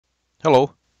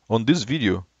Hello, on this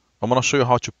video I'm going to show you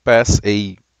how to pass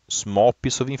a small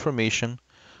piece of information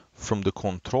from the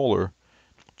controller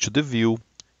to the view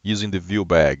using the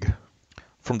ViewBag.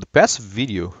 From the past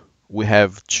video we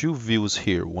have two views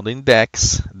here, one the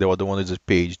index, the other one is at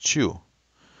page 2.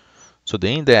 So the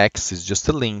index is just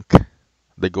a link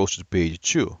that goes to page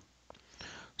 2.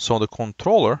 So on the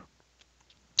controller,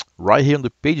 right here on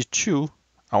the page 2,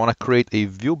 I want to create a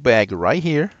ViewBag right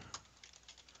here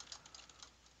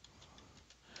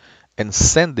and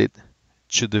send it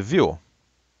to the view.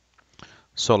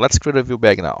 So let's create a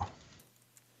ViewBag now.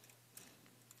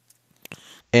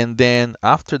 And then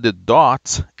after the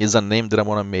dot is a name that I'm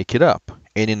going to make it up,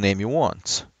 any name you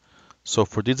want. So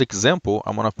for this example,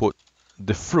 I'm going to put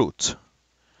the fruit,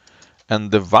 and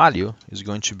the value is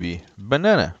going to be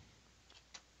banana.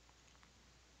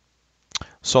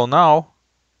 So now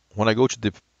when I go to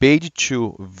the page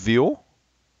 2 view,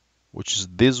 which is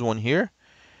this one here,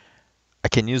 I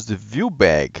can use the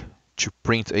ViewBag to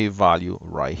print a value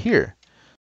right here.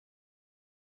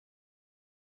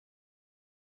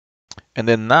 And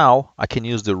then now I can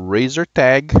use the razor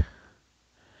tag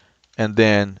and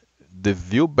then the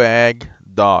ViewBag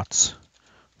dot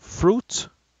fruit,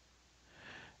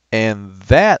 and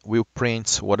that will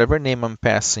print whatever name I'm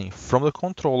passing from the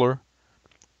controller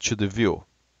to the view.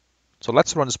 So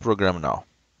let's run this program now.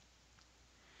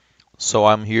 So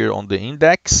I'm here on the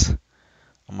index,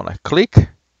 I'm gonna click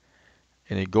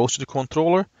and it goes to the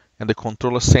controller, and the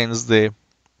controller sends the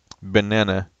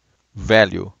banana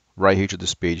value right here to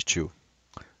this page 2.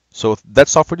 So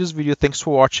that's all for this video. Thanks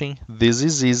for watching. This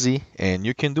is easy and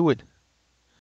you can do it.